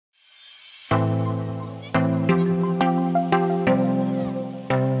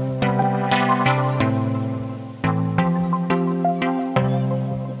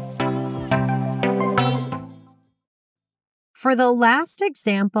For the last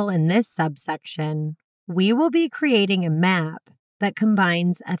example in this subsection, we will be creating a map that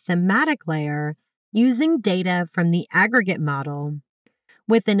combines a thematic layer using data from the aggregate model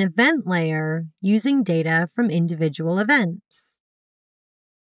with an event layer using data from individual events.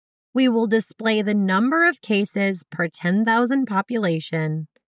 We will display the number of cases per 10,000 population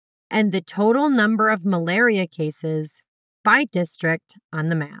and the total number of malaria cases by district on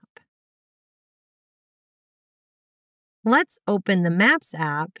the map. Let's open the Maps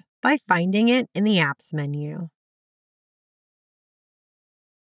app by finding it in the Apps menu.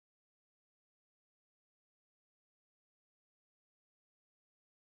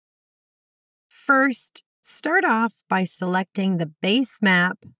 First, start off by selecting the base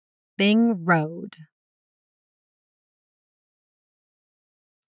map, Bing Road.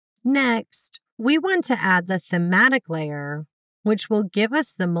 Next, we want to add the thematic layer, which will give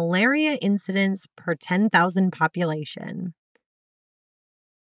us the malaria incidence per 10,000 population.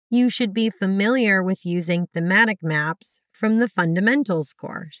 You should be familiar with using thematic maps from the Fundamentals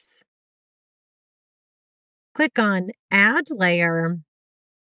course. Click on Add Layer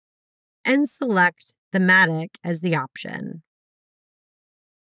and select Thematic as the option.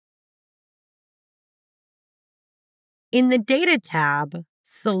 In the Data tab,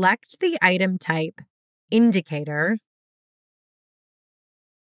 select the item type Indicator,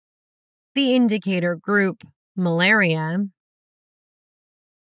 the indicator group Malaria,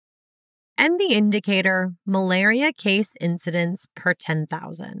 and the indicator Malaria Case Incidence per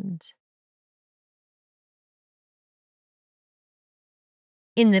 10,000.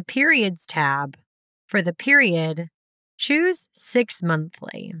 In the Periods tab, for the period, choose 6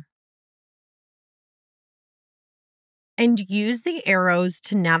 monthly. And use the arrows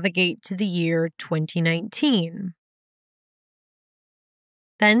to navigate to the year 2019.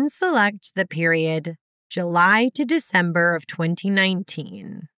 Then select the period July to December of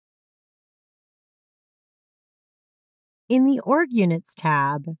 2019. In the Org Units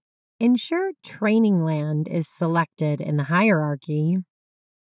tab, ensure Training Land is selected in the hierarchy,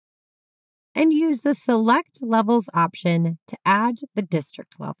 and use the Select Levels option to add the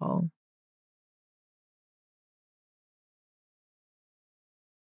district level.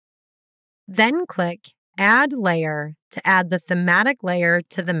 Then click Add Layer to add the thematic layer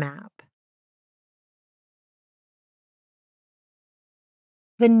to the map.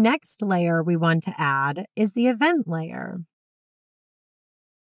 The next layer we want to add is the event layer.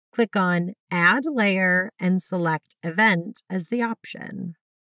 Click on Add Layer and select Event as the option.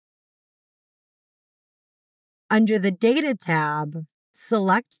 Under the Data tab,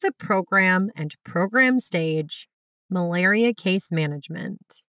 select the Program and Program Stage, Malaria Case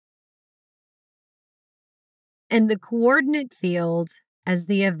Management, and the coordinate field as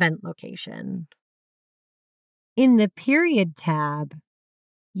the event location. In the Period tab,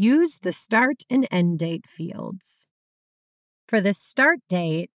 use the Start and End Date fields. For the start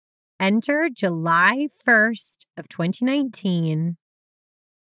date, enter July 1st of 2019,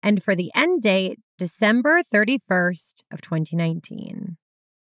 and for the end date, December 31st of 2019.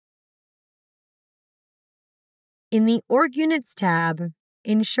 In the Org Units tab,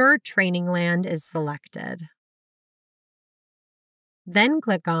 ensure Training Land is selected. Then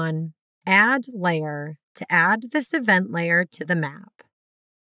click on Add Layer to add this event layer to the map.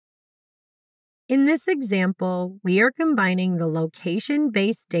 In this example, we are combining the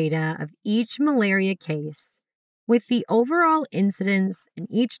location-based data of each malaria case with the overall incidence in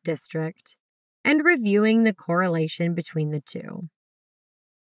each district and reviewing the correlation between the two.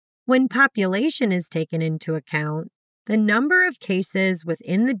 When population is taken into account, the number of cases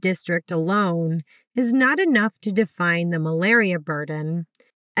within the district alone is not enough to define the malaria burden,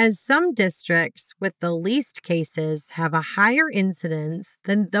 as some districts with the least cases have a higher incidence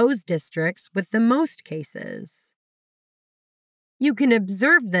than those districts with the most cases. You can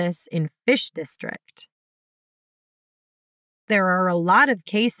observe this in Fish District. There are a lot of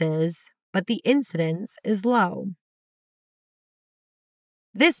cases, but the incidence is low.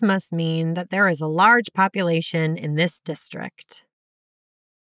 This must mean that there is a large population in this district.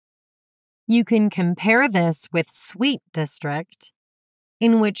 You can compare this with Sweet District,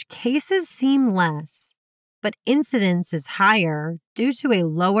 in which cases seem less, but incidence is higher due to a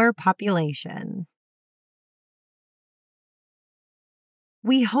lower population.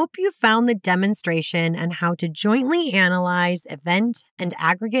 We hope you found the demonstration on how to jointly analyze event and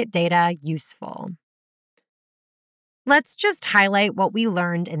aggregate data useful. Let's just highlight what we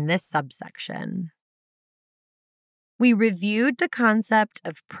learned in this subsection. We reviewed the concept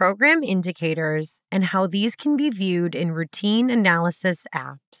of program indicators and how these can be viewed in routine analysis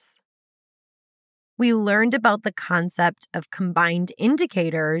apps. We learned about the concept of combined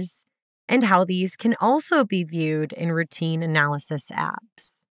indicators and how these can also be viewed in routine analysis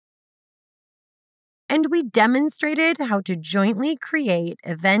apps. And we demonstrated how to jointly create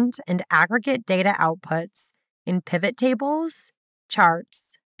event and aggregate data outputs in pivot tables,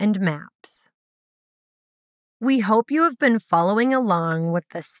 charts, and maps. We hope you have been following along with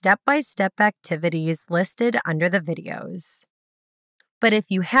the step-by-step activities listed under the videos. But if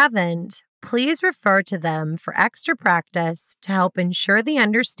you haven't, please refer to them for extra practice to help ensure the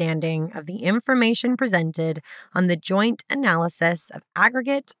understanding of the information presented on the joint analysis of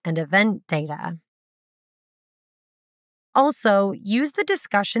aggregate and event data. Also, use the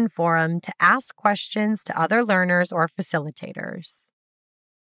discussion forum to ask questions to other learners or facilitators.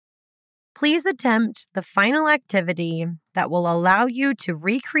 Please attempt the final activity that will allow you to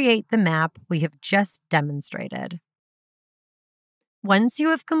recreate the map we have just demonstrated. Once you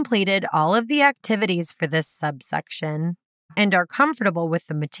have completed all of the activities for this subsection and are comfortable with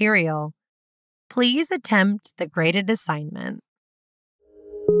the material, please attempt the graded assignment.